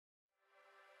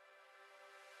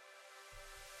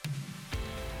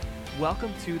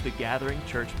Welcome to the Gathering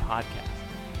Church podcast.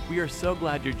 We are so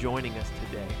glad you're joining us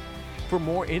today. For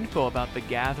more info about The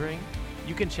Gathering,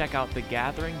 you can check out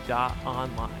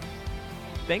thegathering.online.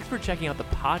 Thanks for checking out the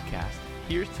podcast.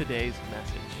 Here's today's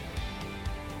message.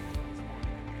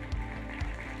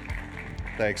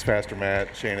 Thanks, Pastor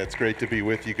Matt. Shane, it's great to be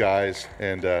with you guys.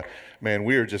 And man,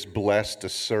 we are just blessed to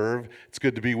serve. It's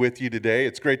good to be with you today.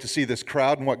 It's great to see this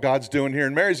crowd and what God's doing here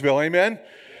in Marysville. Amen?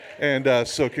 And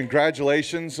so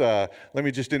congratulations. Let me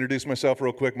just introduce myself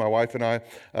real quick. My wife and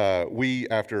I, we,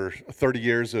 after 30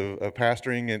 years of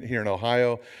pastoring here in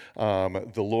Ohio,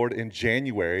 the Lord in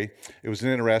January, it was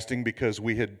interesting because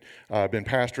we had been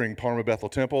pastoring Parma Bethel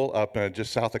Temple up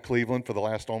just south of Cleveland for the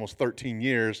last almost 13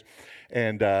 years.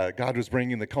 And God was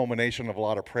bringing the culmination of a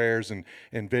lot of prayers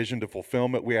and vision to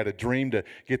fulfillment. We had a dream to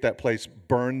get that place,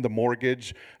 burn the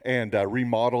mortgage, and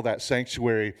remodel that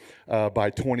sanctuary by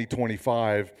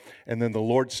 2025. And then the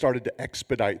Lord started to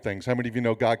expedite things. How many of you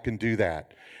know God can do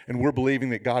that? And we're believing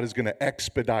that God is going to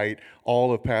expedite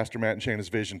all of Pastor Matt and Shana's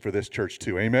vision for this church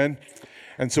too. Amen?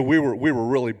 And so we were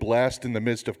really blessed in the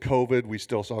midst of COVID. We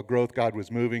still saw growth. God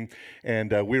was moving.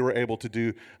 And we were able to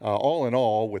do, all in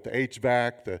all, with the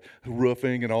HVAC, the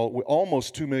roofing, and all,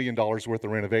 almost $2 million worth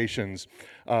of renovations.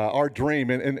 Our dream,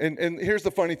 and here's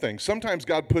the funny thing. Sometimes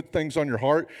God put things on your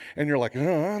heart, and you're like,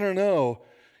 oh, I don't know.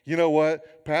 You know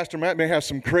what? Pastor Matt may have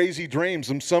some crazy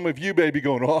dreams, and some of you may be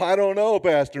going, oh, I don't know,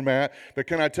 Pastor Matt. But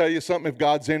can I tell you something? If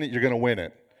God's in it, you're going to win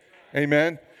it.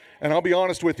 Amen? And I'll be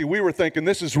honest with you, we were thinking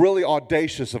this is really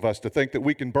audacious of us to think that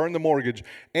we can burn the mortgage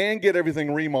and get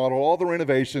everything remodeled, all the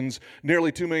renovations,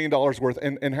 nearly $2 million worth,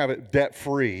 and have it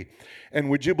debt-free. And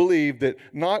would you believe that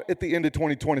not at the end of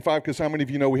 2025, because how many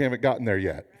of you know we haven't gotten there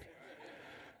yet?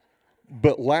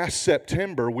 But last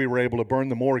September, we were able to burn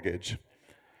the mortgage.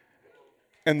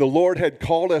 And the Lord had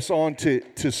called us on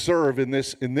to serve in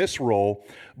this role.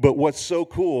 But what's so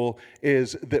cool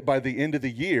is that by the end of the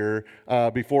year,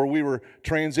 before we were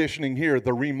transitioning here,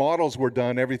 the remodels were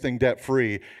done, everything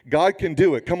debt-free. God can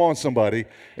do it. Come on, somebody.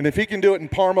 And if he can do it in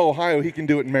Parma, Ohio, he can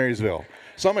do it in Marysville.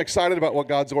 So I'm excited about what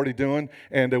God's already doing,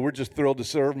 and we're just thrilled to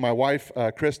serve. My wife,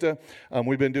 Krista,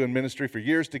 we've been doing ministry for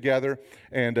years together,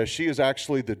 and she is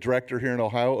actually the director here in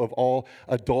Ohio of all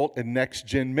adult and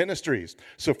next-gen ministries.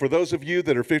 So for those of you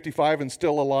that are 55 and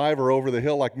still alive or over the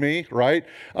hill like me, right,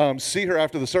 see her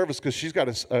after the service because she's got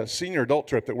a senior adult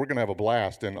trip that we're going to have a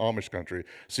blast in Amish country.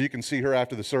 So you can see her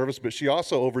after the service, but she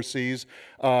also oversees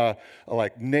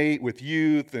like Nate with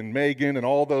youth and Megan and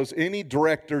all those, any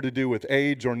director to do with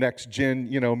age or next-gen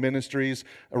ministries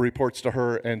reports to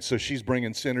her, and so she's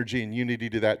bringing synergy and unity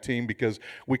to that team because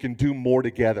we can do more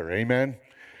together, amen?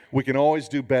 We can always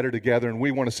do better together, and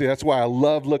we want to see, that's why I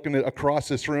love looking across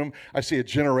this room. I see a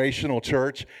generational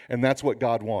church, and that's what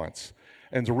God wants,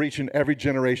 and to reaching every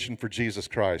generation for Jesus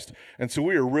Christ. And so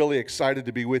we are really excited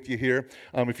to be with you here.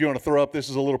 If you want to throw up, this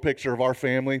is a little picture of our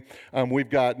family. We've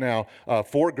got now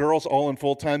 4 girls all in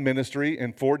full-time ministry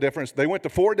in 4 different, they went to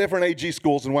 4 different AG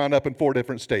schools and wound up in 4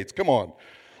 different states. Come on.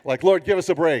 Like, Lord, give us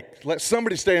a break. Let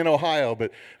somebody stay in Ohio.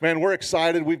 But, man, we're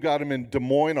excited. We've got them in Des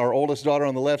Moines. Our oldest daughter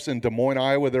on the left's in Des Moines,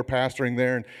 Iowa. They're pastoring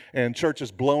there, and church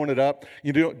is blowing it up.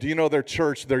 Do you know their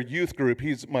church, their youth group?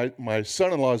 My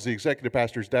son-in-law is the executive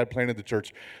pastor. His dad planted the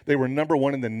church. They were number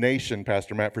 1 in the nation,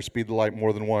 Pastor Matt, for Speed the Light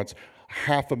more than once.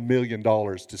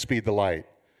 $500,000 to Speed the Light.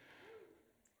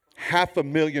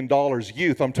 $500,000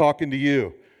 youth, I'm talking to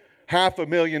you.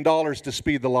 $500,000 to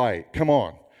Speed the Light. Come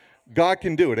on. God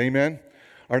can do it, amen?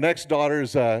 Our next daughter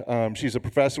is, she's a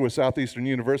professor with Southeastern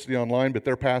University online, but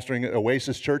they're pastoring at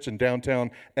Oasis Church in downtown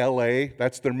L.A.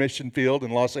 That's their mission field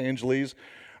in Los Angeles.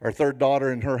 Our third daughter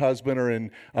and her husband are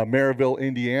in Maryville,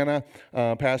 Indiana,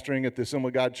 pastoring at the Assembly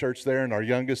of God Church there, and our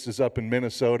youngest is up in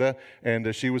Minnesota,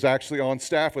 and she was actually on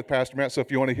staff with Pastor Matt, so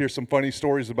if you want to hear some funny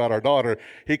stories about our daughter,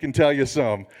 he can tell you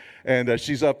some. And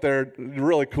she's up there,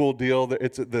 really cool deal.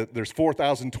 There's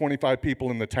 4,025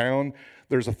 people in the town.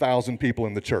 There's 1,000 people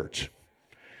in the church.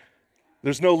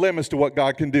 There's no limits to what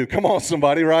God can do. Come on,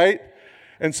 somebody, right?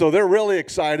 And so they're really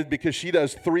excited because she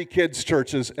does 3 kids'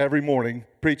 churches every morning,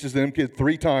 preaches to them kids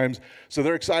 3 times. So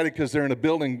they're excited because they're in a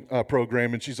building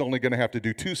program, and she's only going to have to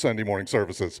do 2 Sunday morning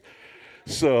services.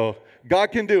 So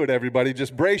God can do it, everybody.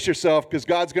 Just brace yourself because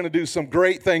God's going to do some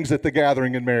great things at the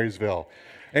gathering in Marysville.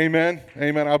 Amen?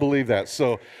 Amen. I believe that.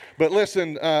 So, but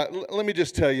listen, let me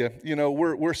just tell you,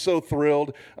 we're so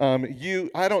thrilled.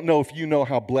 I don't know if you know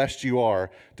how blessed you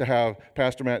are to have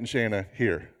Pastor Matt and Shana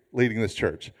here leading this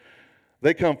church.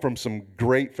 They come from some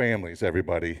great families,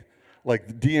 everybody. Like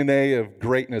the DNA of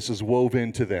greatness is woven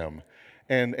into them.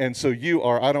 And so you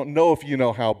are, I don't know if you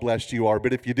know how blessed you are,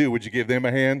 but if you do, would you give them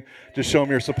a hand? Just show them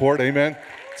your support. Amen?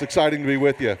 It's exciting to be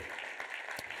with you.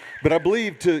 But I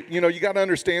believe you got to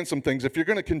understand some things. If you're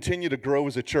going to continue to grow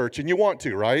as a church, and you want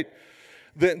to, right?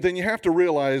 Then you have to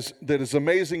realize that as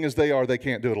amazing as they are, they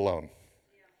can't do it alone.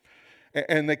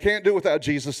 And they can't do it without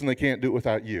Jesus, and they can't do it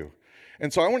without you.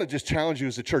 And so I want to just challenge you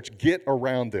as a church, get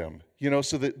around them,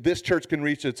 so that this church can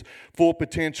reach its full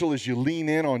potential as you lean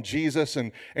in on Jesus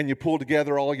and you pull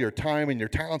together all your time and your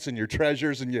talents and your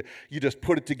treasures, and you just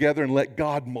put it together and let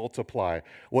God multiply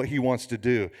what he wants to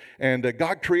do. And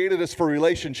God created us for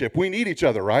relationship. We need each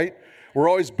other, right? We're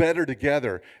always better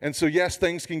together. And so, yes,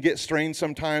 things can get strained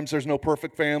sometimes. There's no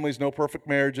perfect families, no perfect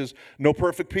marriages, no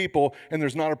perfect people, and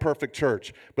there's not a perfect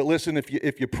church. But listen,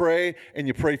 if you pray and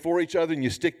you pray for each other and you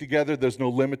stick together, there's no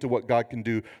limit to what God can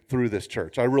do through this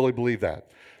church. I really believe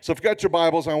that. So if you've got your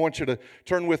Bibles, I want you to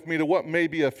turn with me to what may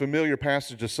be a familiar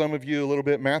passage to some of you a little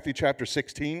bit, Matthew chapter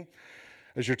 16.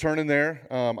 As you're turning there,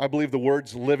 I believe the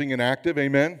word's living and active,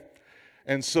 amen?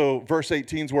 And so verse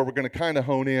 18 is where we're going to kind of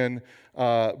hone in,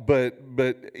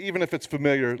 but even if it's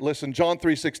familiar, listen, John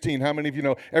 3:16, how many of you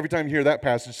know every time you hear that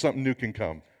passage, something new can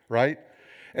come, right?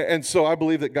 And so I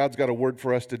believe that God's got a word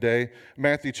for us today.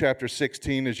 Matthew chapter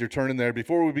 16, as you're turning there,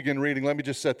 before we begin reading, let me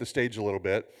just set the stage a little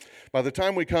bit. By the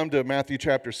time we come to Matthew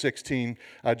chapter 16,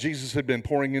 Jesus had been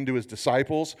pouring into his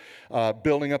disciples,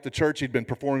 building up the church. He'd been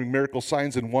performing miracle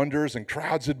signs and wonders, and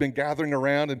crowds had been gathering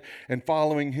around and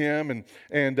following him.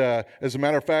 And as a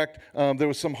matter of fact, there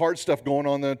was some hard stuff going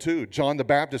on there too. John the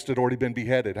Baptist had already been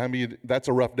beheaded. I mean, that's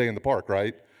a rough day in the park,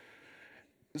 right?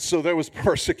 So there was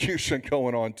persecution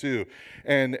going on too.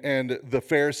 And the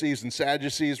Pharisees and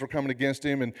Sadducees were coming against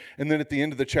him. And then at the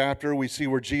end of the chapter, we see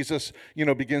where Jesus,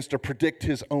 begins to predict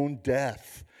his own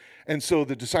death. And so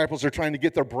the disciples are trying to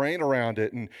get their brain around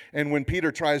it. And when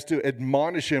Peter tries to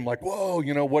admonish him, like, whoa,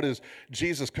 what is,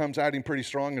 Jesus comes at him pretty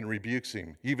strong and rebukes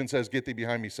him. He even says, "Get thee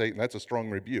behind me, Satan." That's a strong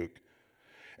rebuke.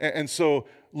 And so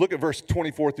look at verse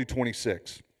 24 through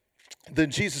 26.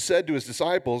 Then Jesus said to his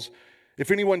disciples, "If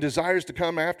anyone desires to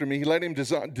come after me, let him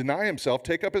deny himself,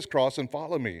 take up his cross, and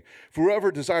follow me. For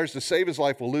whoever desires to save his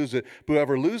life will lose it, but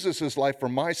whoever loses his life for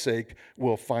my sake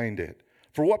will find it.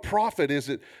 For what profit is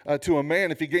it to a man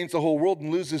if he gains the whole world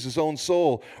and loses his own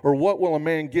soul? Or what will a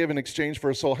man give in exchange for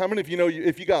a soul?" How many of you know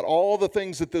if you got all the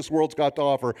things that this world's got to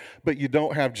offer, but you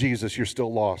don't have Jesus, you're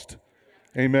still lost?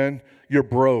 Amen? You're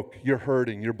broke, you're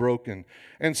hurting, you're broken.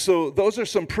 And so those are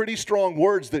some pretty strong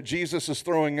words that Jesus is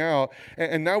throwing out.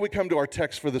 And now we come to our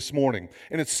text for this morning.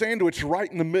 And it's sandwiched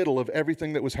right in the middle of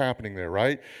everything that was happening there,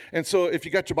 right? And so if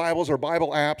you got your Bibles or Bible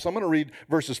apps, I'm going to read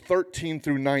verses 13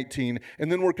 through 19. And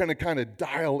then we're going to kind of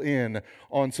dial in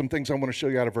on some things I want to show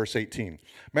you out of verse 18.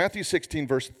 Matthew 16,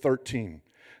 verse 13.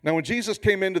 Now, when Jesus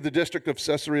came into the district of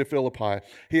Caesarea Philippi,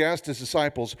 he asked his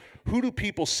disciples, "Who do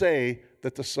people say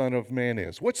that the Son of Man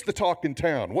is?" What's the talk in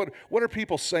town? What are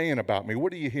people saying about me?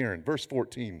 What are you hearing? Verse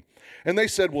 14. And they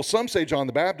said, "Well, some say John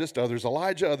the Baptist, others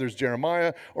Elijah, others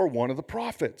Jeremiah, or one of the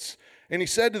prophets." And he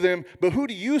said to them, "But who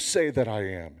do you say that I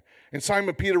am?" And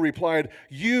Simon Peter replied,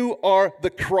 "You are the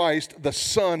Christ, the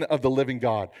Son of the living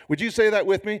God." Would you say that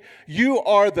with me? You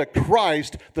are the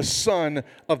Christ, the Son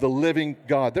of the living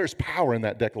God. There's power in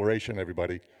that declaration,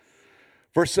 everybody.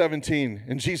 Verse 17,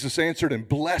 and Jesus answered, "And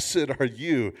blessed are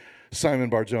you, Simon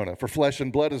Bar-Jonah, for flesh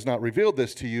and blood has not revealed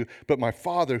this to you, but my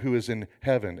Father who is in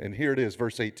heaven." And here it is,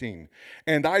 verse 18.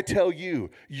 "And I tell you,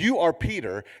 you are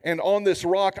Peter, and on this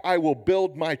rock I will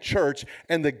build my church,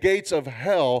 and the gates of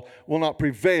hell will not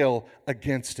prevail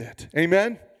against it."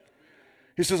 Amen?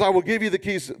 He says, "I will give you the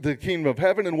keys to the kingdom of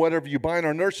heaven, and whatever you bind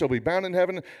on earth shall be bound in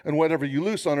heaven, and whatever you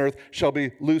loose on earth shall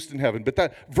be loosed in heaven." But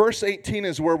that verse 18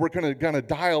 is where we're going to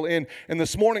dial in. And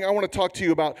this morning I want to talk to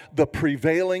you about the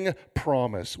prevailing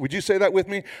promise. Would you say that with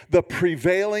me? The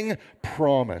prevailing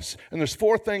promise. And there's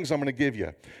four things I'm going to give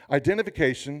you: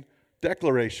 identification,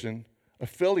 declaration,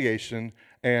 affiliation,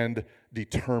 and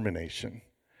determination.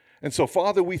 And so,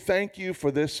 Father, we thank you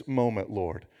for this moment,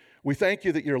 Lord. We thank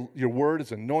you that your word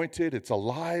is anointed, it's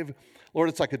alive. Lord,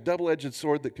 it's like a double-edged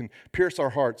sword that can pierce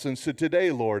our hearts. And so today,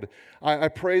 Lord, I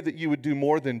pray that you would do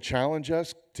more than challenge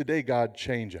us. Today, God,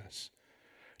 change us.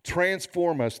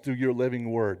 Transform us through your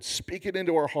living word. Speak it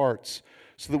into our hearts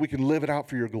so that we can live it out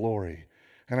for your glory.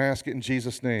 And I ask it in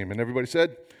Jesus' name. And everybody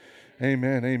said,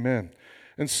 amen, amen.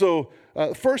 And so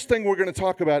the first thing we're going to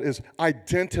talk about is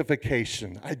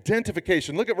identification.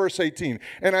 Identification. Look at verse 18.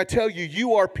 "And I tell you,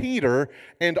 you are Peter,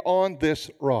 and on this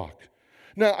rock."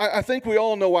 Now, I think we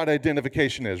all know what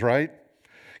identification is, right?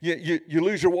 You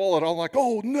lose your wallet, I'm like,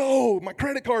 "Oh, no, my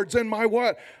credit card's in my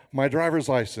what? My driver's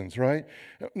license," right?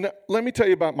 Now, let me tell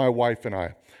you about my wife and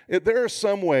I. There are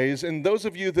some ways, and those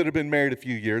of you that have been married a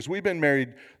few years, we've been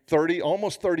married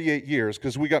almost 38 years,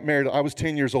 because we got married, I was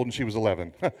 10 years old and she was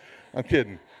 11. I'm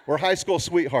kidding. We're high school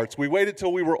sweethearts. We waited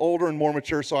till we were older and more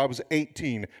mature, so I was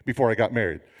 18 before I got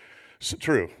married.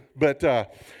 True.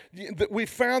 But we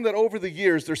found that over the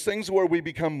years, there's things where we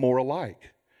become more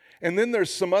alike. And then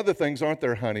there's some other things, aren't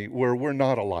there, honey, where we're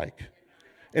not alike.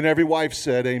 And every wife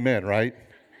said amen, right?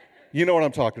 You know what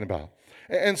I'm talking about.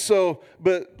 And so,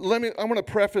 but I want to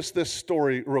preface this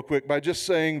story real quick by just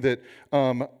saying that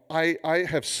I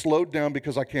have slowed down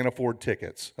because I can't afford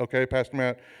tickets. Okay, Pastor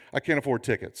Matt? I can't afford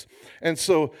tickets. And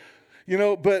so,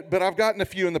 but I've gotten a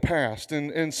few in the past,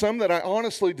 and some that I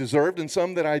honestly deserved and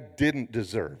some that I didn't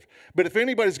deserve. But if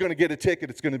anybody's going to get a ticket,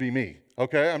 it's going to be me.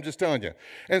 Okay, I'm just telling you.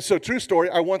 And so, true story,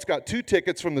 I once got 2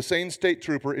 tickets from the same state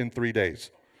trooper in 3 days.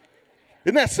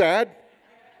 Isn't that sad?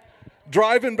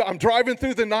 I'm driving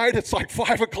through the night. It's like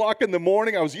 5 o'clock in the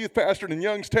morning. I was youth pastor in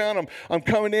Youngstown. I'm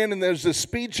coming in, and there's this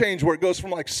speed change where it goes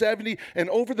from like 70, and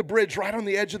over the bridge, right on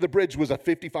the edge of the bridge, was a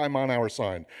 55-mile-an-hour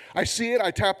sign. I see it.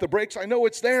 I tap the brakes. I know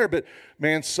it's there, but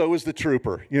man, so is the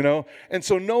trooper, And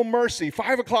so no mercy.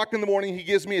 5 o'clock in the morning, he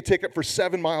gives me a ticket for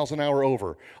 7 miles an hour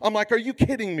over. I'm like, are you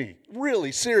kidding me?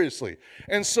 Really? Seriously?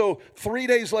 And so 3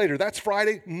 days later, that's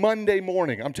Friday, Monday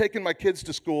morning, I'm taking my kids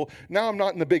to school. Now I'm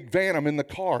not in the big van. I'm in the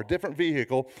car, different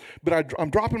vehicle, but I'm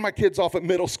dropping my kids off at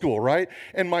middle school, right?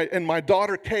 And my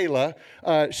daughter Kayla,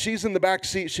 she's in the back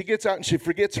seat. She gets out and she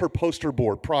forgets her poster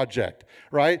board project,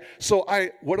 right? So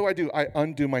what do? I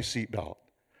undo my seatbelt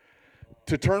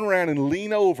to turn around and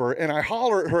lean over, and I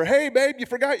holler at her, "Hey, babe, you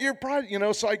forgot your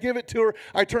project," So I give it to her.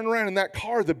 I turn around, and that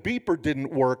car, the beeper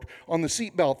didn't work on the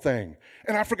seatbelt thing,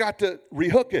 and I forgot to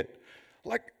rehook it.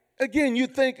 Like, again,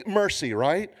 you'd think mercy,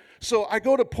 right? So I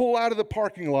go to pull out of the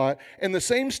parking lot, and the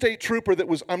same state trooper that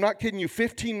was, I'm not kidding you,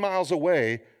 15 miles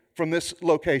away from this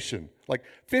location, like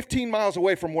 15 miles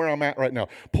away from where I'm at right now,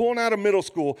 pulling out of middle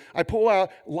school, I pull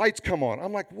out, lights come on.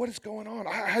 I'm like, what is going on?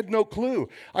 I had no clue.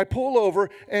 I pull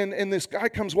over, and this guy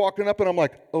comes walking up, and I'm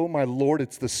like, oh my Lord,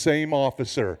 it's the same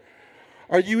officer.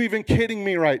 Are you even kidding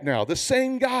me right now? The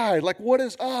same guy, like, what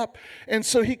is up? And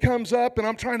so he comes up, and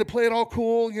I'm trying to play it all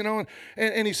cool,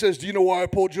 and he says, do you know why I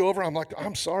pulled you over? I'm like,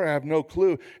 I'm sorry, I have no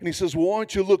clue. And he says, well, why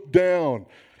don't you look down?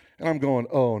 And I'm going,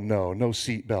 oh, no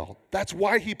seatbelt. That's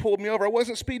why he pulled me over. I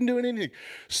wasn't speeding, doing anything.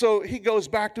 So he goes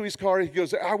back to his car. He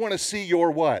goes, I want to see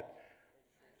your what?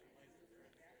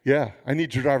 Yeah, I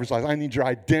need your driver's license. I need your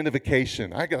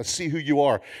identification. I got to see who you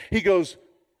are. He goes,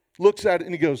 looks at it,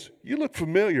 and he goes, you look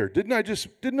familiar. Didn't I just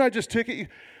ticket you?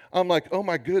 I'm like, oh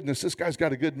my goodness, this guy's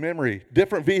got a good memory.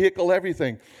 Different vehicle,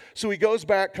 everything. So he goes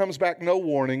back, comes back, no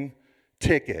warning,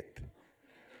 ticket.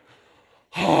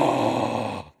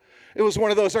 It was one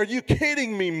of those, are you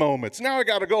kidding me moments. Now I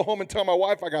got to go home and tell my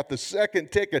wife I got the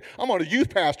second ticket. I'm on a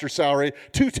youth pastor salary,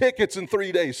 2 tickets in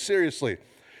 3 days, seriously.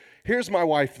 Here's my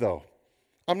wife, though.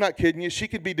 I'm not kidding you. She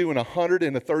could be doing 100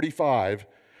 and a 35.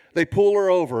 They pull her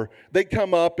over. They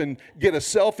come up and get a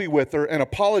selfie with her and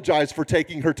apologize for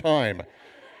taking her time.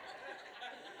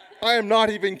 I am not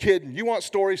even kidding. You want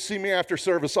stories? See me after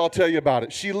service. I'll tell you about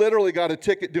it. She literally got a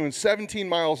ticket doing 17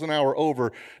 miles an hour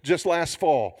over just last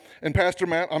fall. And Pastor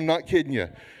Matt, I'm not kidding you.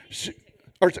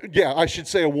 I should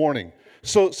say a warning.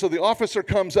 So the officer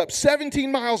comes up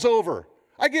 17 miles over.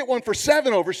 I get one for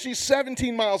 7 over. She's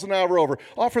 17 miles an hour over.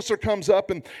 Officer comes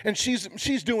up, and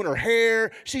she's doing her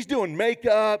hair. She's doing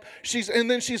makeup.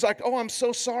 And then she's like, oh, I'm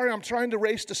so sorry. I'm trying to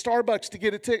race to Starbucks to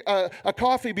get a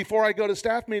coffee before I go to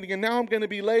staff meeting, and now I'm going to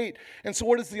be late. And so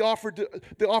what does the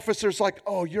officer's like,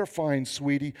 oh, you're fine,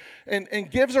 sweetie, and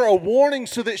gives her a warning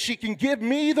so that she can give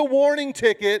me the warning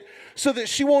ticket so that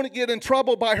she won't get in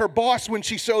trouble by her boss when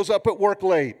she shows up at work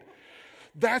late.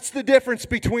 That's the difference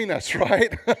between us,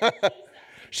 right?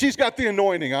 She's got the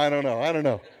anointing. I don't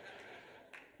know.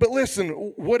 But listen,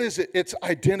 what is it? It's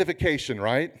identification,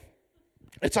 right?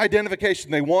 It's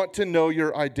identification. They want to know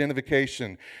your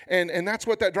identification. And that's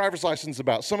what that driver's license is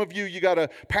about. Some of you got a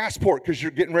passport because you're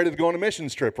getting ready to go on a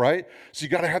missions trip, right? So you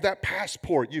got to have that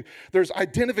passport. There's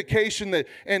identification that,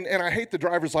 and I hate the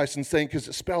driver's license thing because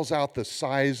it spells out the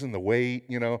size and the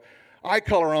weight, Eye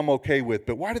color I'm okay with,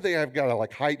 but why do they have got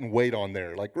like height and weight on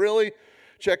there? Like, really?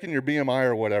 Checking your BMI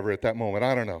or whatever at that moment.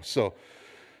 I don't know. So,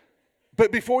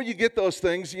 but before you get those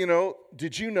things,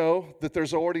 did you know that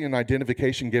there's already an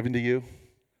identification given to you?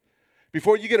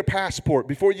 Before you get a passport,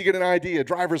 before you get an ID, a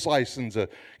driver's license,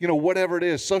 whatever it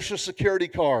is, social security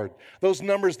card, those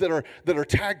numbers that are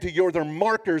tagged to they're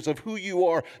markers of who you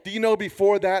are. Do you know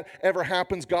before that ever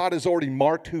happens, God has already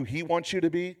marked who He wants you to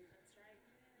be?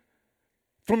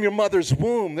 From your mother's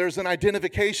womb, there's an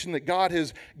identification that God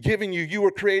has given you. You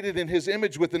were created in His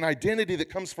image with an identity that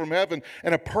comes from heaven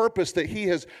and a purpose that He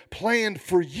has planned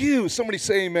for you. Somebody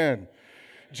say amen.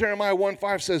 Jeremiah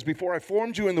 1:5 says, before I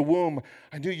formed you in the womb,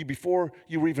 I knew you. Before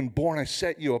you were even born, I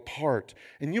set you apart.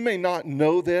 And you may not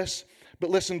know this, but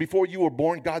listen, before you were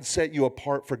born, God set you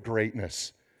apart for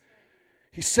greatness.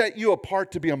 He set you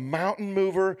apart to be a mountain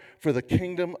mover for the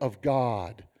kingdom of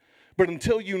God. But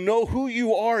until you know who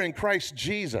you are in Christ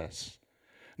Jesus,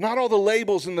 not all the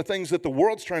labels and the things that the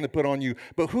world's trying to put on you,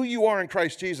 but who you are in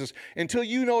Christ Jesus, until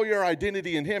you know your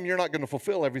identity in Him, you're not going to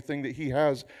fulfill everything that He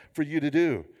has for you to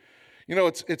do. You know,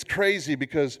 it's crazy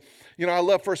because, you know, I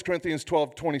love 1 Corinthians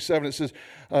 12:27. It says,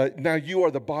 now you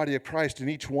are the body of Christ, and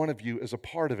each one of you is a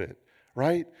part of it.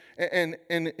 Right? And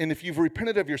if you've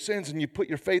repented of your sins and you put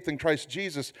your faith in Christ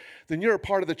Jesus, then you're a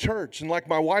part of the church. And like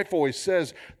my wife always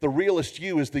says, the realest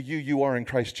you is the you are in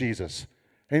Christ Jesus.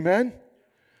 Amen?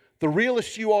 The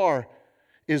realest you are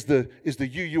is the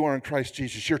you are in Christ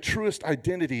Jesus. Your truest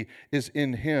identity is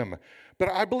in Him. But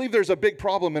I believe there's a big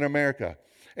problem in America.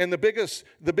 And the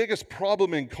biggest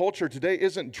problem in culture today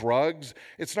isn't drugs,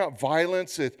 it's not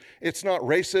violence, it's not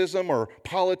racism or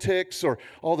politics or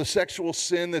all the sexual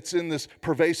sin that's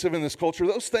pervasive in this culture.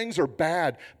 Those things are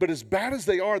bad, but as bad as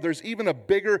they are, there's even a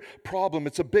bigger problem.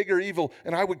 It's a bigger evil,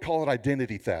 and I would call it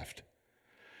identity theft.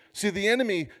 See, the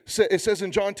enemy, it says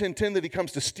in John 10:10 that he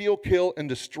comes to steal, kill, and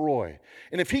destroy.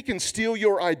 And if he can steal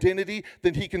your identity,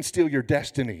 then he can steal your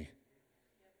destiny.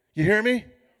 You hear me?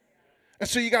 And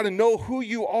so you got to know who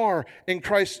you are in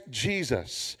Christ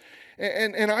Jesus.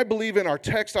 And I believe in our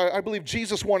text, I believe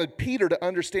Jesus wanted Peter to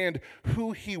understand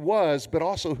who he was, but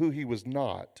also who he was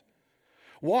not.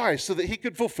 Why? So that he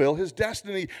could fulfill his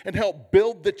destiny and help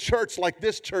build the church like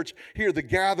this church here, the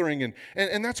gathering.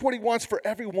 And that's what he wants for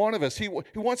every one of us. He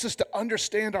wants us to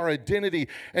understand our identity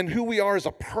and who we are as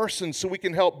a person so we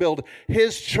can help build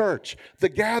his church, the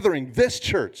gathering, this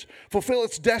church, fulfill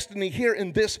its destiny here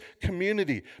in this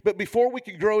community. But before we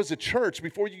can grow as a church,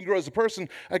 before you can grow as a person,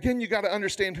 again, you got to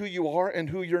understand who you are and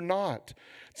who you're not.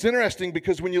 It's interesting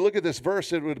because when you look at this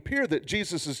verse, it would appear that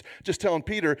Jesus is just telling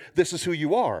Peter, this is who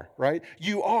you are, right?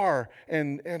 You are,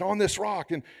 and on this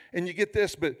rock, and you get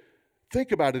this, but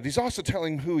think about it. He's also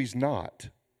telling who he's not.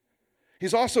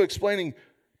 He's also explaining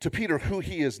to Peter who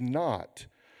he is not.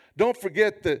 Don't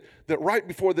forget that right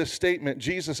before this statement,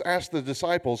 Jesus asked the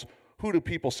disciples, who do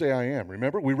people say I am?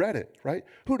 Remember, we read it, right?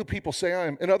 Who do people say I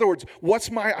am? In other words,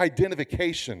 what's my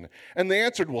identification? And they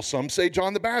answered, well, some say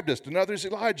John the Baptist, and others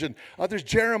Elijah, and others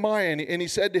Jeremiah. And he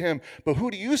said to him, but who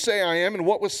do you say I am? And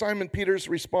what was Simon Peter's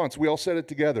response? We all said it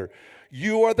together.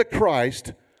 You are the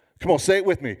Christ, come on, say it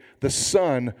with me, the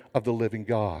Son of the living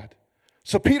God.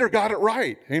 So Peter got it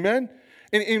right, amen?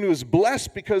 And he was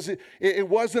blessed because it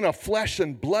wasn't a flesh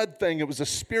and blood thing. It was a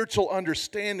spiritual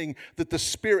understanding that the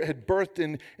Spirit had birthed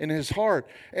in his heart.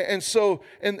 And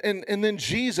then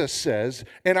Jesus says,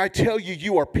 and I tell you,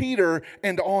 you are Peter,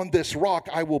 and on this rock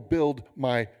I will build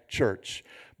my church.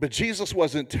 But Jesus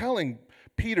wasn't telling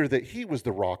Peter that he was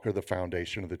the rock or the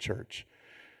foundation of the church.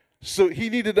 So he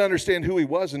needed to understand who he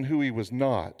was and who he was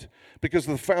not. Because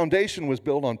the foundation was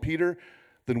built on Peter,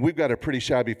 then we've got a pretty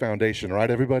shabby foundation, right,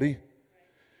 everybody?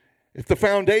 If the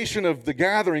foundation of the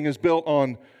gathering is built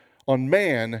on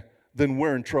man, then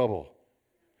we're in trouble.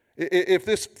 If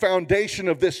this foundation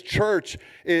of this church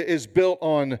is built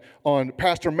on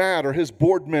Pastor Matt or his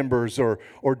board members or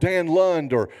Dan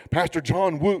Lund or Pastor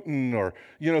John Wooten or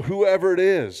whoever it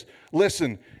is,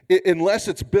 listen, unless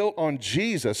it's built on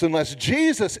Jesus, unless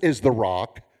Jesus is the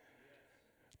rock,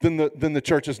 then the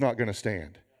church is not going to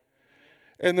stand.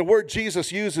 And the word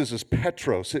Jesus uses is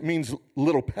Petros. It means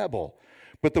little pebble.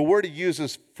 But the word he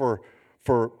uses for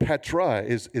Petra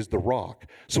is the rock.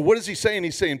 So what is he saying?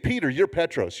 He's saying, Peter, you're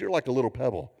Petros. You're like a little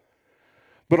pebble.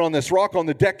 But on this rock, on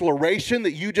the declaration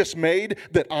that you just made,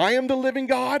 that I am the living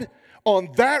God, on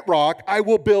that rock, I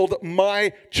will build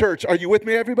my church. Are you with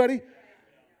me, everybody?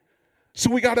 So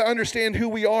we got to understand who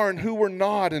we are and who we're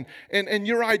not. And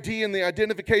your ID and the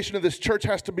identification of this church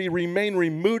has to remain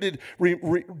rooted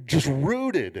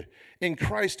in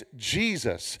Christ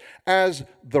Jesus as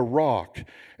the rock.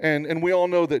 And we all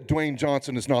know that Dwayne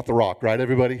Johnson is not the rock, right,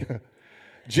 everybody?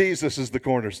 Jesus is the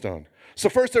cornerstone. So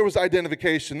first there was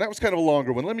identification. That was kind of a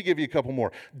longer one. Let me give you a couple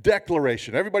more.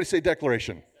 Declaration. Everybody say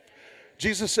declaration.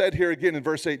 Jesus said here again in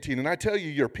verse 18, and I tell you,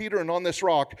 you're Peter, and on this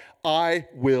rock I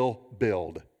will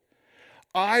build.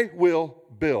 I will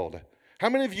build. How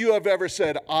many of you have ever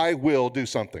said, I will do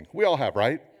something? We all have,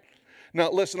 right?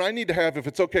 Now, listen, I need to have, if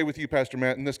it's okay with you, Pastor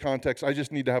Matt, in this context, I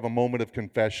just need to have a moment of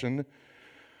confession.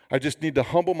 I just need to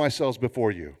humble myself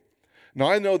before you. Now,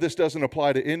 I know this doesn't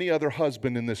apply to any other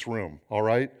husband in this room, all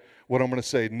right? What I'm going to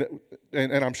say,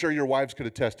 and I'm sure your wives could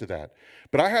attest to that.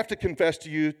 But I have to confess to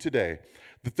you today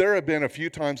that there have been a few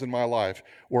times in my life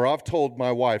where I've told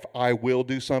my wife, I will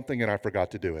do something, and I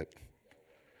forgot to do it.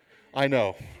 I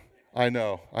know.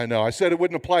 I said it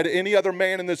wouldn't apply to any other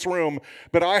man in this room,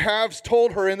 but I have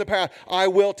told her in the past, I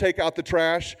will take out the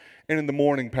trash. And in the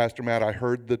morning, Pastor Matt, I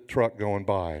heard the truck going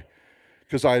by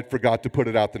because I had forgot to put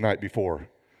it out the night before.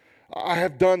 I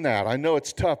have done that. I know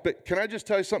it's tough, but can I just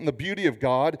tell you something? The beauty of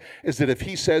God is that if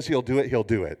he says he'll do it, he'll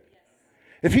do it.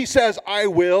 If he says, I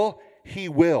will, he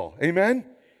will. Amen?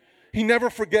 He never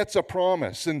forgets a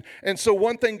promise. And so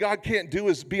one thing God can't do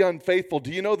is be unfaithful.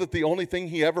 Do you know that the only thing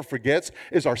he ever forgets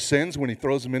is our sins when he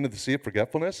throws them into the sea of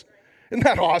forgetfulness? Isn't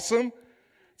that awesome?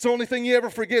 It's the only thing he ever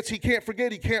forgets. He can't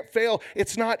forget. He can't fail.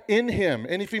 It's not in him.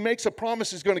 And if he makes a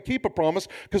promise, he's going to keep a promise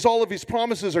because all of his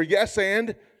promises are yes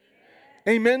and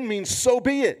amen means so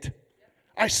be it.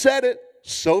 I said it,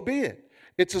 so be it.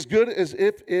 It's as good as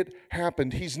if it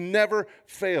happened. He's never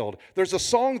failed. There's a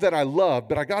song that I love,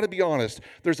 but I got to be honest,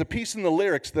 there's a piece in the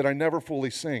lyrics that I never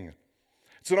fully sing.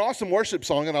 It's an awesome worship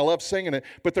song, and I love singing it,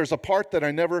 but there's a part that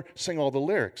I never sing all the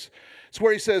lyrics. It's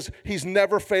where he says, he's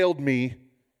never failed me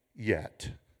yet.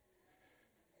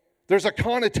 There's a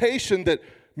connotation that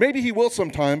maybe he will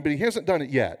sometime, but he hasn't done it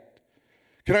yet.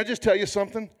 Can I just tell you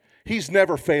something? He's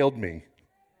never failed me.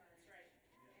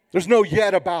 There's no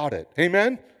yet about it.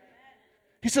 Amen?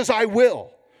 He says, I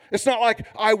will. It's not like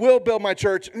I will build my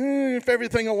church if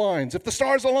everything aligns. If the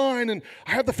stars align and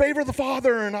I have the favor of the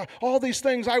Father and all these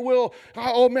things, I will.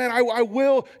 I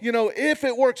will. If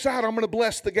it works out, I'm going to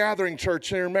bless the Gathering Church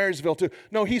here in Marysville too.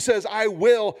 No, he says, I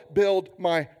will build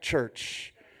my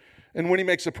church. And when he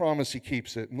makes a promise, he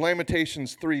keeps it. In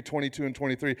Lamentations 3:22 and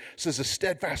 23 says, the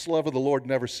steadfast love of the Lord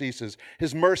never ceases.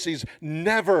 His mercies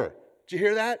never. Did you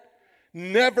hear that?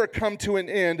 Never come to an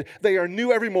end. They are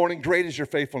new every morning. Great is your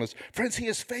faithfulness. Friends, he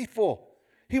is faithful.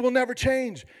 He will never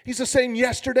change. He's the same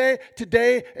yesterday,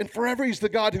 today, and forever. He's the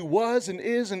God who was and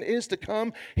is to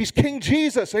come. He's King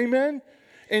Jesus, amen?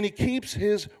 And he keeps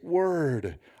his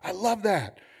word. I love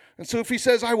that. And so if he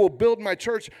says, I will build my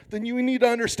church, then you need to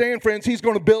understand, friends, he's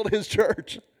going to build his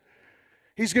church.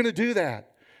 He's going to do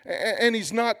that. And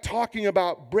he's not talking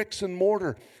about bricks and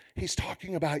mortar. He's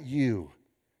talking about you.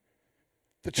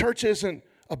 The church isn't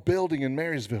a building in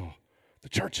Marysville. The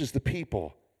church is the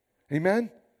people. Amen?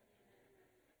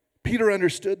 Peter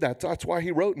understood that. That's why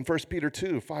he wrote in 1 Peter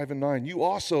 2:5-9, you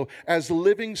also, as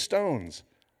living stones,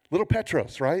 little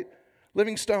Petros, right?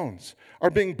 Living stones, are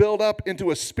being built up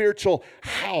into a spiritual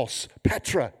house,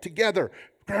 Petra, together,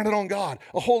 grounded on God,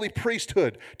 a holy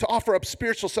priesthood, to offer up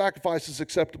spiritual sacrifices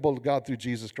acceptable to God through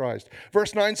Jesus Christ.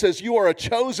 Verse 9 says, you are a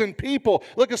chosen people.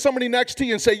 Look at somebody next to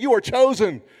you and say, you are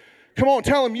chosen. Come on,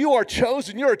 tell them you are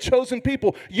chosen. You're a chosen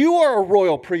people. You are a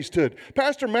royal priesthood.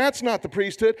 Pastor Matt's not the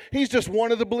priesthood. He's just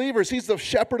one of the believers. He's the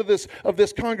shepherd of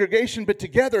this congregation. But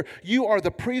together, you are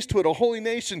the priesthood, a holy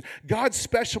nation, God's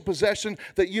special possession,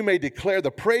 that you may declare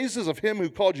the praises of him who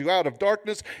called you out of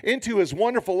darkness into his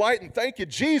wonderful light. And thank you,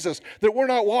 Jesus, that we're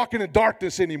not walking in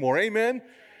darkness anymore. Amen?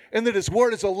 And that his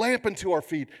word is a lamp unto our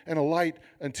feet and a light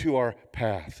unto our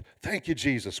path. Thank you,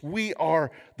 Jesus. We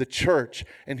are the church,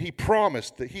 and he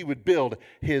promised that he would build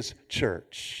his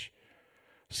church.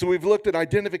 So we've looked at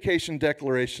identification,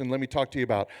 declaration. Let me talk to you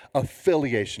about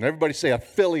affiliation. Everybody say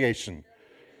affiliation.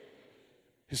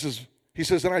 He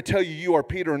says, and I tell you, you are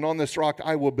Peter, and on this rock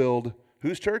I will build,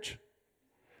 whose church?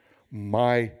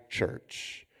 My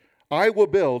church. I will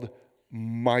build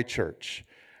my church.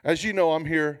 As you know, I'm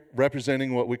here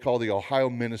representing what we call the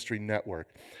Ohio Ministry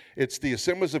Network. It's the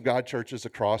Assemblies of God churches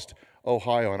across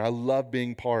Ohio, and I love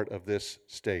being part of this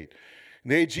state.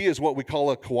 And the AG is what we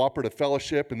call a cooperative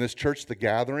fellowship, and this church, the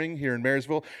Gathering here in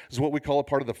Marysville, is what we call a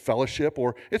part of the fellowship,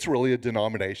 or it's really a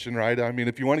denomination, right? I mean,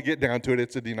 if you want to get down to it,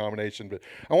 it's a denomination. But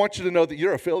I want you to know that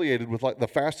you're affiliated with like the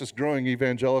fastest growing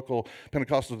evangelical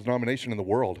Pentecostal denomination in the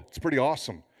world. It's pretty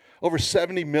awesome. Over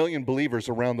 70 million believers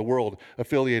around the world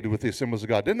affiliated with the Assemblies of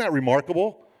God. Isn't that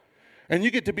remarkable? And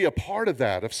you get to be a part of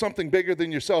that, of something bigger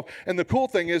than yourself. And the cool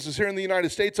thing is here in the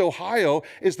United States, Ohio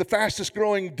is the fastest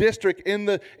growing district in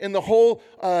the whole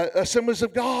Assemblies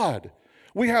of God.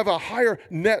 We have a higher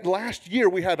net, last year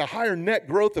we had a higher net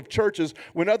growth of churches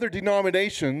when other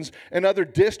denominations and other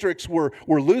districts were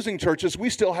losing churches.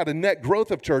 We still had a net growth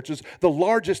of churches, the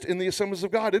largest in the Assemblies of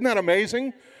God. Isn't that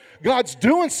amazing? God's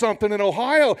doing something in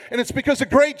Ohio, and it's because of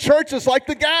great churches like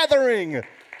the Gathering.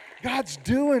 God's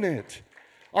doing it.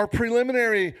 Our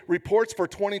preliminary reports for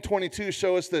 2022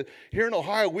 show us that here in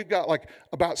Ohio, we've got like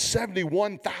about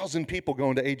 71,000 people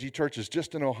going to AG churches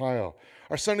just in Ohio.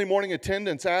 Our Sunday morning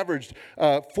attendance averaged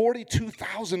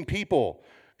 42,000 people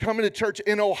coming to church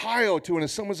in Ohio to an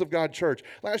Assemblies of God church.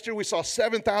 Last year, we saw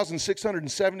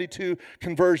 7,672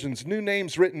 conversions, new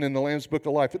names written in the Lamb's Book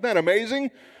of Life. Isn't that amazing?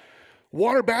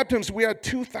 Water baptisms, we had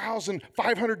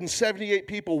 2,578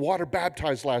 people water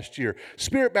baptized last year.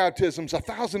 Spirit baptisms,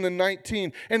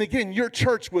 1,019. And again, your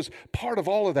church was part of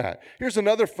all of that. Here's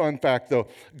another fun fact, though.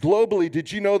 Globally, did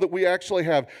you know that we actually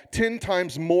have 10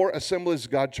 times more Assemblies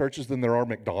of God churches than there are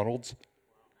McDonald's?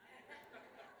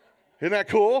 Isn't that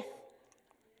cool?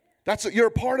 You're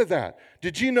a part of that.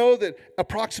 Did you know that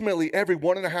approximately every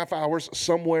 1.5 hours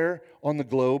somewhere on the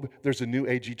globe, there's a new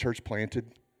AG church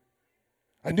planted?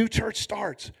 A new church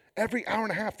starts every hour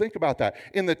and a half. Think about that.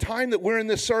 In the time that we're in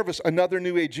this service, another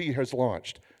new AG has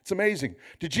launched. It's amazing.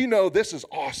 Did you know, this is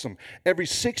awesome, every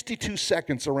 62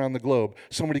 seconds around the globe,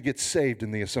 somebody gets saved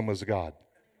in the Assemblies of God?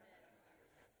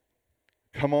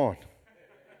 Come on.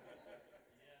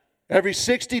 Every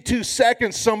 62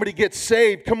 seconds, somebody gets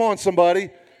saved. Come on, somebody.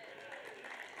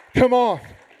 Come on.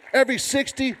 Every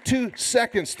 62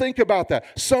 seconds, think about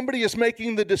that. Somebody is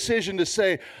making the decision to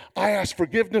say, I ask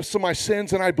forgiveness of my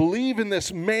sins, and I believe in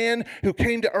this man who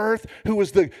came to earth, who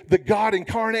was the God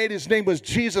incarnate. His name was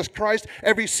Jesus Christ.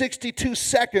 Every 62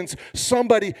 seconds,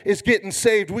 somebody is getting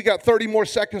saved. We got 30 more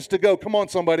seconds to go. Come on,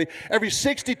 somebody. Every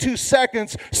 62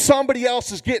 seconds, somebody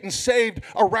else is getting saved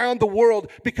around the world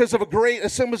because of a great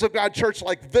Assemblies of God church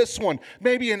like this one.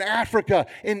 Maybe in Africa,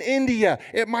 in India.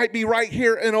 It might be right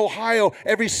here in Ohio.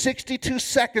 Every 62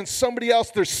 seconds, somebody else,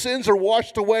 their sins are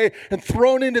washed away and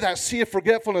thrown into that sea of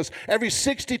forgetfulness. Every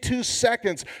 62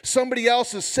 seconds, somebody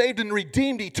else is saved and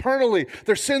redeemed eternally.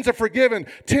 Their sins are forgiven.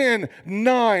 10,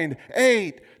 9,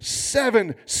 8,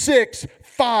 7, 6,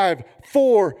 5,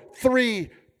 4, 3,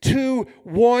 2,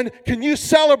 1. Can you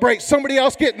celebrate somebody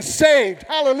else getting saved?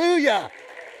 Hallelujah.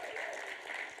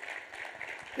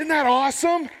 Isn't that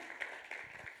awesome?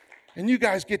 And you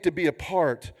guys get to be a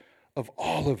part of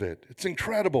all of it. It's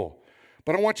incredible.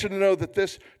 But I want you to know that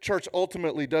this church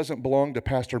ultimately doesn't belong to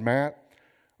Pastor Matt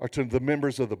or to the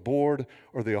members of the board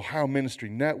or the Ohio Ministry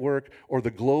Network or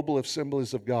the global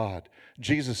Assemblies of God.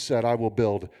 Jesus said, I will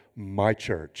build my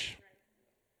church.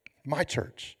 My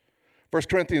church. 1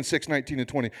 Corinthians 6, 19 and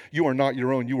 20. You are not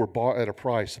your own. You were bought at a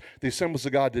price. The Assemblies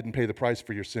of God didn't pay the price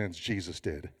for your sins. Jesus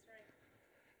did.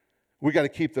 We got to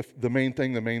keep the main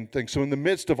thing, the main thing. So in the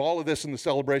midst of all of this in the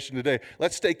celebration today,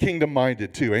 let's stay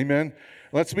kingdom-minded too, amen?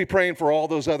 Let's be praying for all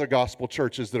those other gospel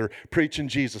churches that are preaching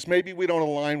Jesus. Maybe we don't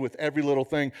align with every little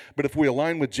thing, but if we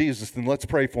align with Jesus, then let's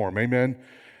pray for them, amen?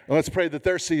 And let's pray that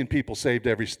they're seeing people saved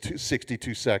every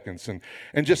 62 seconds. And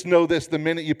just know this, the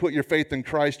minute you put your faith in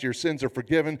Christ, your sins are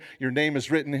forgiven, your name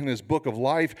is written in His book of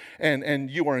life, and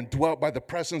you are indwelt by the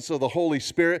presence of the Holy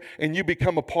Spirit, and you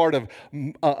become a part of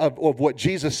what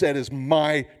Jesus said is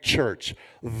my church,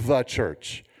 the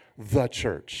church, the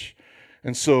church.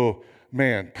 And so,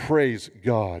 man, praise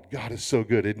God. God is so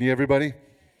good, isn't He, everybody?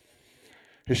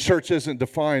 His church isn't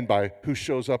defined by who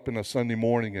shows up on a Sunday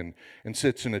morning and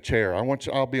sits in a chair.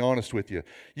 I'll be honest with you.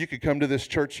 You could come to this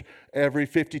church every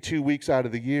 52 weeks out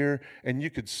of the year, and you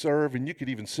could serve, and you could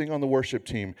even sing on the worship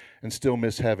team and still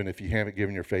miss heaven if you haven't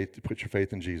given your faith to put your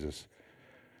faith in Jesus.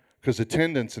 Because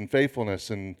attendance and faithfulness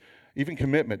and even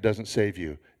commitment doesn't save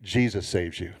you. Jesus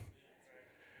saves you.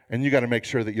 And you got to make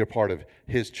sure that you're part of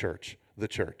His church, the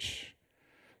church.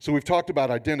 So we've talked about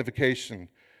identification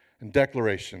and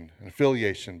declaration and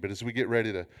affiliation. But as we get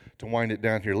ready to wind it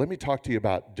down here, let me talk to you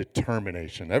about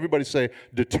determination. Everybody say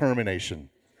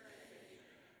determination.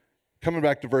 Coming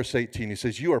back to verse 18, he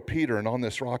says, you are Peter, and on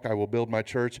this rock I will build my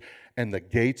church, and the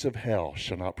gates of hell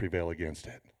shall not prevail against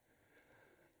it.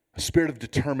 A spirit of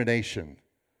determination.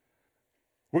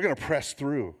 We're going to press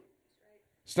through.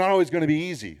 It's not always going to be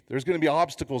easy. There's going to be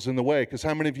obstacles in the way, because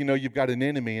how many of you know you've got an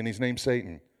enemy, and his name's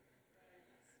Satan?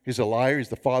 He's a liar. He's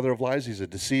the father of lies. He's a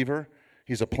deceiver.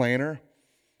 He's a planner.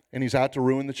 And he's out to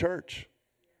ruin the church.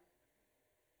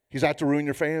 He's out to ruin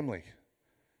your family.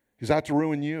 He's out to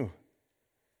ruin you.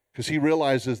 Because he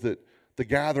realizes that the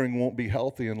gathering won't be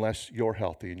healthy unless you're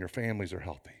healthy and your families are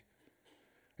healthy.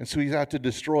 And so he's out to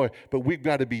destroy. But we've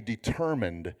got to be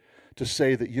determined to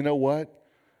say that, you know what?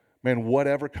 Man,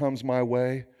 whatever comes my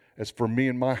way, as for me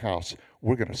and my house,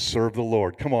 we're going to serve the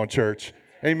Lord. Come on, church.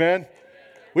 Amen?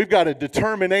 We've got a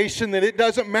determination that it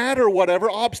doesn't matter whatever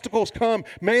obstacles come.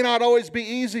 May not always be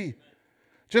easy.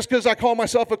 Just because I call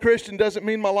myself a Christian doesn't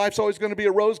mean my life's always going to be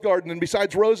a rose garden. And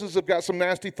besides, roses have got some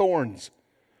nasty thorns.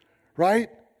 Right?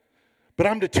 But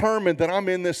I'm determined that I'm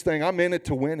in this thing. I'm in it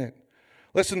to win it.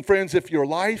 Listen, friends, if your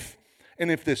life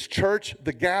and if this church,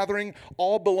 the gathering,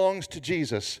 all belongs to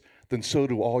Jesus, then so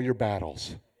do all your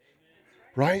battles.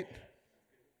 Right?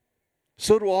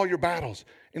 So do all your battles.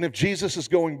 And if Jesus is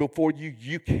going before you,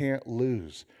 you can't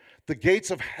lose. The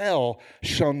gates of hell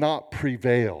shall not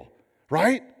prevail.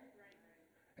 Right?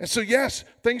 And so, yes,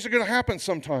 things are going to happen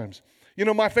sometimes. You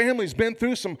know, my family's been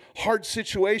through some hard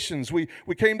situations. We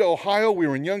came to Ohio. We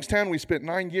were in Youngstown. We spent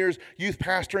 9 years youth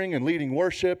pastoring and leading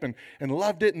worship and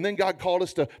loved it. And then God called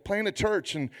us to plant a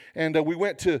church. And we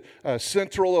went to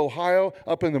central Ohio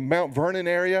up in the Mount Vernon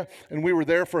area. And we were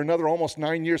there for another almost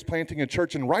 9 years planting a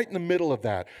church. And right in the middle of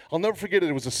that, I'll never forget it.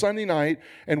 It was a Sunday night.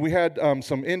 And we had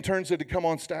some interns that had come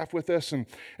on staff with us.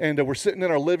 And we're sitting in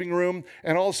our living room.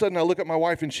 And all of a sudden I look at my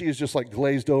wife and she is just like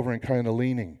glazed over and kind of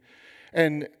leaning.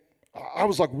 And I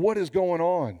was like, what is going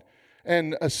on?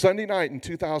 And a Sunday night in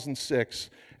 2006,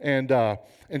 and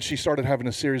she started having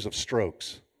a series of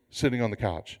strokes sitting on the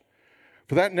couch.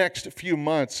 For that next few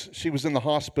months, she was in the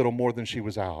hospital more than she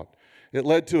was out. It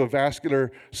led to a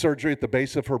vascular surgery at the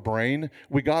base of her brain.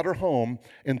 We got her home,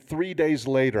 and 3 days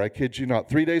later, I kid you not,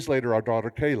 3 days later, our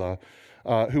daughter Kayla,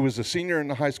 who was a senior in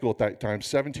high school at that time,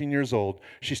 17 years old,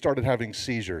 she started having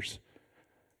seizures.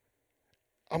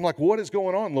 I'm like, what is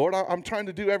going on, Lord? I'm trying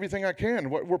to do everything I can.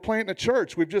 We're planting a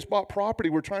church. We've just bought property.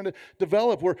 We're trying to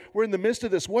develop. We're in the midst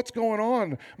of this. What's going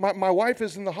on? My wife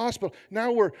is in the hospital.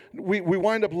 Now we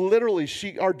wind up literally,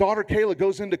 our daughter Kayla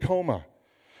goes into coma.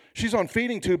 She's on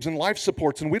feeding tubes and life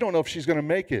supports, and we don't know if she's going to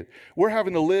make it. We're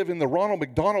having to live in the Ronald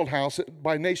McDonald House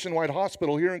by Nationwide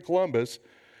Hospital here in Columbus.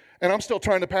 And I'm still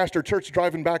trying to pastor church,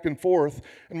 driving back and forth,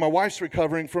 and my wife's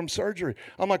recovering from surgery.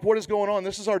 I'm like, what is going on?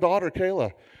 This is our daughter,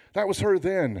 Kayla. That was her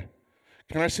then.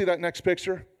 Can I see that next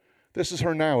picture? This is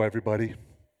her now, everybody.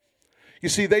 You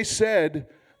see, they said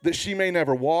that she may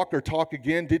never walk or talk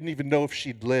again, didn't even know if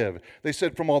she'd live. They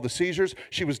said from all the seizures,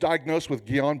 she was diagnosed with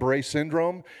Guillain-Barré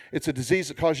syndrome. It's a disease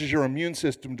that causes your immune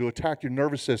system to attack your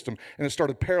nervous system, and it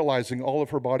started paralyzing all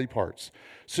of her body parts.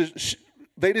 So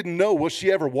they didn't know, will she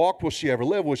ever walk? Will she ever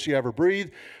live? Will she ever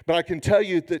breathe? But I can tell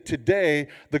you that today,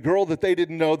 the girl that they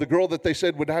didn't know, the girl that they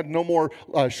said would have no more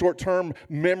short-term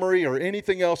memory or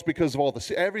anything else because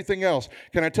of everything else,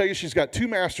 can I tell you she's got 2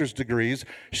 master's degrees.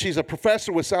 She's a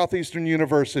professor with Southeastern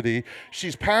University.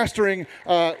 She's pastoring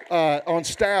on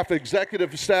staff,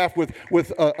 executive staff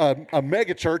with a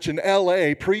mega church in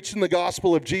L.A., preaching the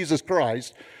gospel of Jesus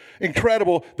Christ.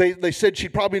 Incredible. They said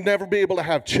she'd probably never be able to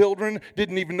have children,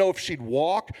 didn't even know if she'd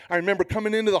walk. I remember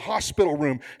coming into the hospital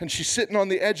room, and she's sitting on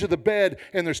the edge of the bed,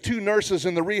 and there's 2 nurses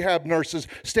and the rehab nurses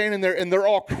standing there, and they're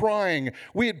all crying.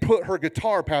 We had put her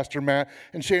guitar, Pastor Matt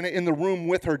and Shana, in the room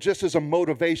with her just as a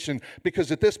motivation,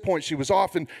 because at this point she was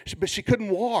off, but she couldn't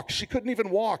walk. She couldn't even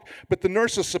walk. But the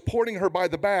nurse is supporting her by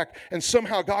the back, and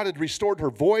somehow God had restored her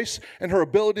voice and her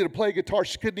ability to play guitar.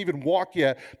 She couldn't even walk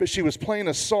yet, but she was playing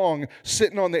a song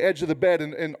sitting on the edge of the bed,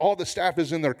 and all the staff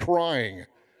is in there crying.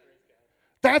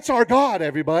 That's our God,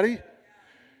 everybody.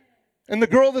 And the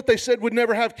girl that they said would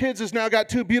never have kids has now got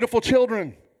 2 beautiful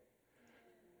children.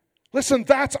 Listen,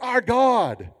 that's our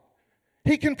God.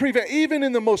 He can prevail. Even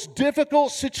in the most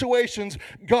difficult situations,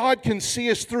 God can see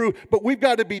us through. But we've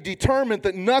got to be determined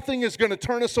that nothing is going to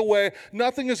turn us away.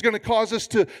 Nothing is going to cause us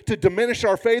to diminish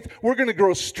our faith. We're going to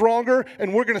grow stronger,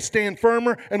 and we're going to stand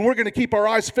firmer, and we're going to keep our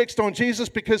eyes fixed on Jesus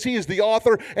because He is the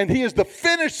author and He is the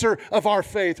finisher of our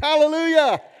faith.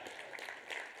 Hallelujah!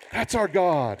 That's our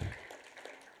God.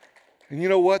 And you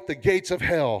know what? The gates of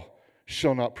hell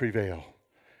shall not prevail.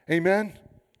 Amen?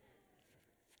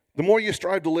 The more you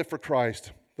strive to live for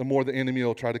Christ, the more the enemy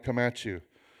will try to come at you.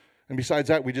 And besides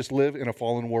that, we just live in a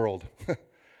fallen world.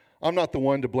 I'm not the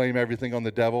one to blame everything on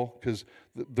the devil, because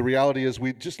the reality is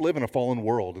we just live in a fallen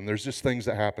world, and there's just things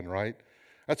that happen, right?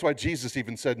 That's why Jesus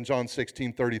even said in John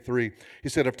 16:33, He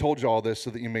said, I've told you all this so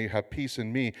that you may have peace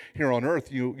in me. Here on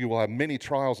earth, you will have many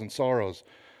trials and sorrows.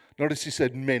 Notice He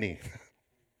said many.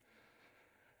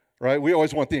 Right? We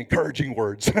always want the encouraging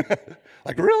words.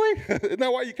 Like, really? Isn't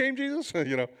that why you came, Jesus?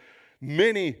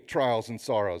 Many trials and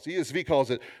sorrows. ESV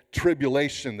calls it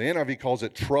tribulation. The NIV calls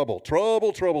it trouble.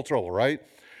 Trouble, right?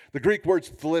 The Greek word's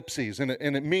thlipsis,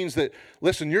 and it means that,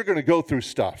 listen, you're going to go through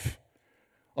stuff.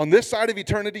 On this side of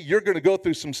eternity, you're going to go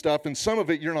through some stuff, and some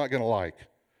of it you're not going to like.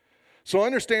 So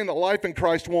understand that life in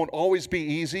Christ won't always be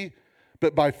easy,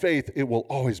 but by faith, it will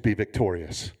always be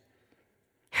victorious.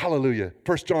 Hallelujah.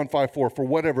 1 John 5:4, for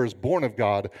whatever is born of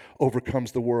God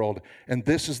overcomes the world. And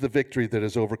this is the victory that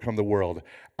has overcome the world,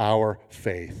 our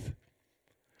faith.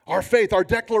 Our faith, our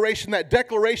declaration, that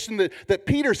declaration that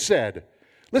Peter said.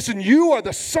 Listen, you are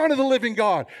the Son of the living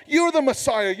God. You're the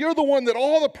Messiah. You're the one that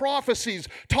all the prophecies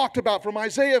talked about from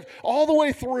Isaiah all the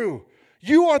way through.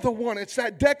 You are the one. It's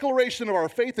that declaration of our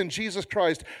faith in Jesus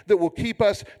Christ that will keep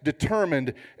us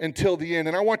determined until the end.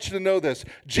 And I want you to know this.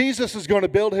 Jesus is going to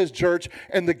build his church,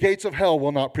 and the gates of hell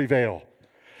will not prevail.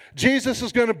 Jesus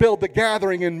is going to build the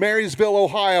gathering in Marysville,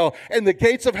 Ohio, and the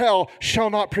gates of hell shall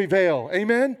not prevail.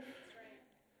 Amen?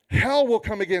 Hell will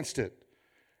come against it,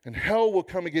 and hell will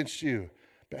come against you,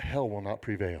 but hell will not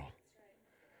prevail.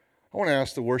 I want to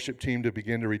ask the worship team to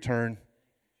begin to return.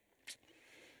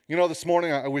 You know, this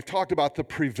morning we've talked about the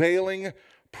prevailing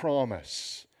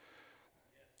promise.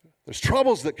 There's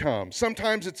troubles that come.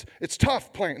 Sometimes it's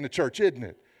tough planting a church, isn't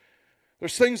it?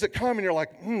 There's things that come and you're like,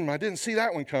 I didn't see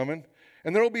that one coming.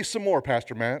 And there will be some more,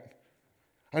 Pastor Matt.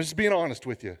 I'm just being honest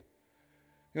with you.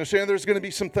 You know, Shannon, there's going to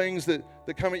be some things that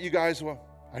come at you guys. Well,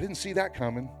 I didn't see that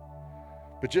coming.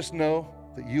 But just know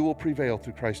that you will prevail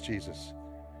through Christ Jesus.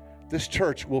 This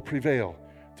church will prevail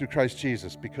through Christ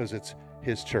Jesus because it's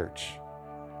his church.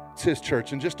 It's his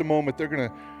church. In just a moment, they're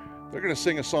gonna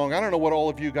sing a song. I don't know what all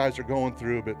of you guys are going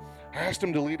through, but I asked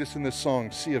them to lead us in this song,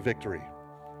 See a Victory.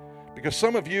 Because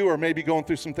some of you are maybe going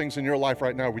through some things in your life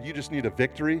right now where you just need a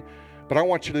victory, but I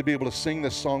want you to be able to sing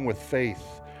this song with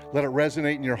faith. Let it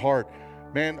resonate in your heart.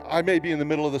 Man, I may be in the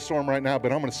middle of the storm right now,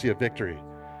 but I'm going to see a victory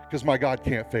because my God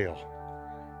can't fail.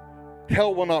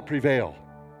 Hell will not prevail.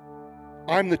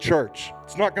 I'm the church.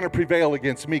 It's not going to prevail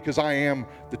against me because I am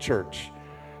the church.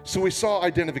 So we saw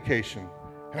identification.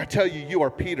 And I tell you, you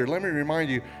are Peter. Let me remind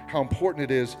you how important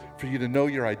it is for you to know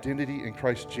your identity in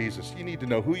Christ Jesus. You need to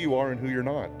know who you are and who you're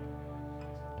not.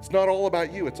 It's not all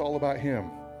about you. It's all about him.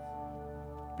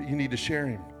 But you need to share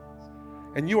him.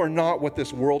 And you are not what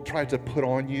this world tried to put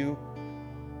on you.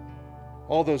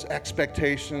 All those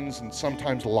expectations and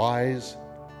sometimes lies.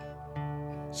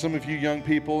 Some of you young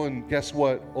people, and guess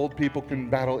what? Old people can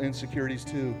battle insecurities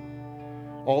too.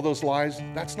 All those lies,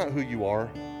 that's not who you are.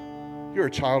 You're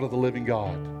a child of the living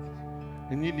God.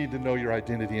 And you need to know your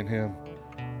identity in him.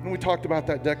 And we talked about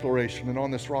that declaration, and on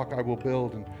this rock I will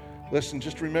build. And listen,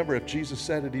 just remember, if Jesus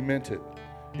said it, he meant it.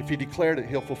 If he declared it,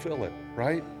 he'll fulfill it,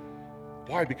 right?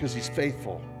 Why? Because he's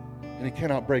faithful, and he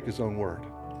cannot break his own word.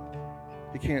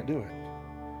 He can't do it.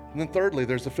 And then thirdly,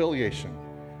 there's affiliation.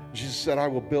 Jesus said, I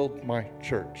will build my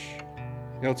church.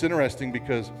 You know, it's interesting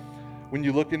because when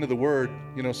you look into the word,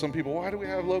 you know, some people, why do we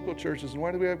have local churches? And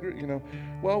why do we have, you know,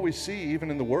 well, we see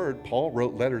even in the word, Paul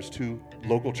wrote letters to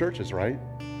local churches, right?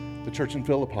 The church in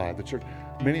Philippi, the church,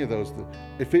 many of those.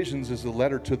 Ephesians is a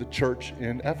letter to the church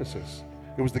in Ephesus.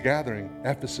 It was the gathering,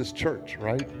 Ephesus church,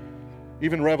 right?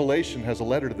 Even Revelation has a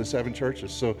letter to the 7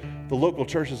 churches. So the local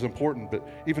church is important, but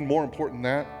even more important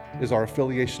than that is our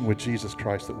affiliation with Jesus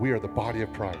Christ, that we are the body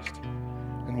of Christ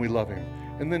and we love him.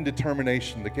 And then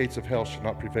determination, the gates of hell shall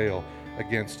not prevail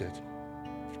against it.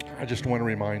 I just want to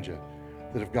remind you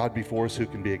that if God be for us, who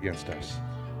can be against us?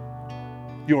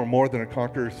 You are more than a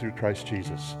conqueror through Christ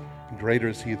Jesus. And greater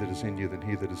is he that is in you than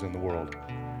he that is in the world.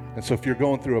 And so if you're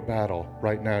going through a battle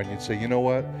right now and you'd say, you know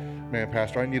what, man,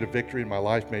 Pastor, I need a victory in my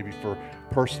life, maybe for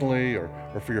personally or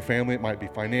for your family. It might be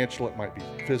financial, it might be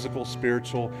physical,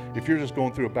 spiritual. If you're just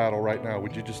going through a battle right now,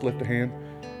 would you just lift a hand?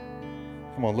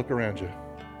 Come on, look around you.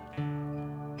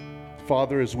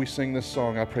 Father, as we sing this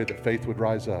song, I pray that faith would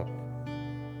rise up.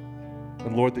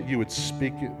 And Lord, that you would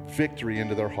speak victory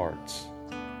into their hearts.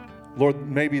 Lord,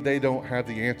 maybe they don't have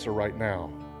the answer right now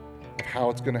of how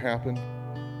it's going to happen,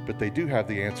 but they do have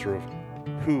the answer of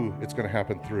who it's going to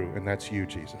happen through, and that's you,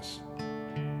 Jesus.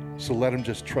 So let them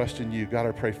just trust in you. God,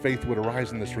 I pray faith would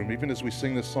arise in this room. Even as we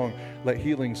sing this song, let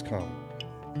healings come.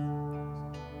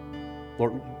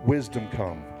 Lord, wisdom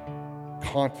come.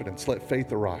 Confidence, let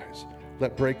faith arise.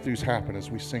 Let breakthroughs happen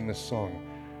as we sing this song.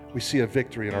 We see a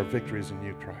victory, and our victory is in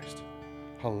you, Christ.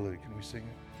 Hallelujah. Can we sing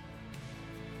it?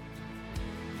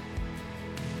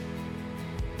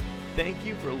 Thank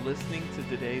you for listening to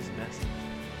today's message.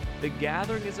 The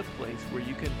Gathering is a place where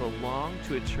you can belong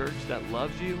to a church that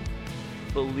loves you,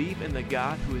 believe in the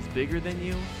God who is bigger than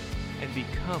you, and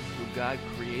become who God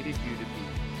created you to be.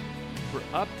 For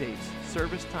updates,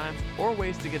 service times, or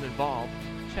ways to get involved,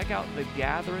 check out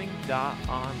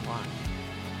thegathering.online.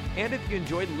 And if you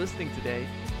enjoyed listening today,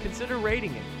 consider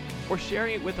rating it or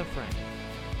sharing it with a friend.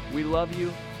 We love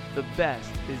you. The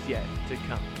best is yet to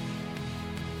come.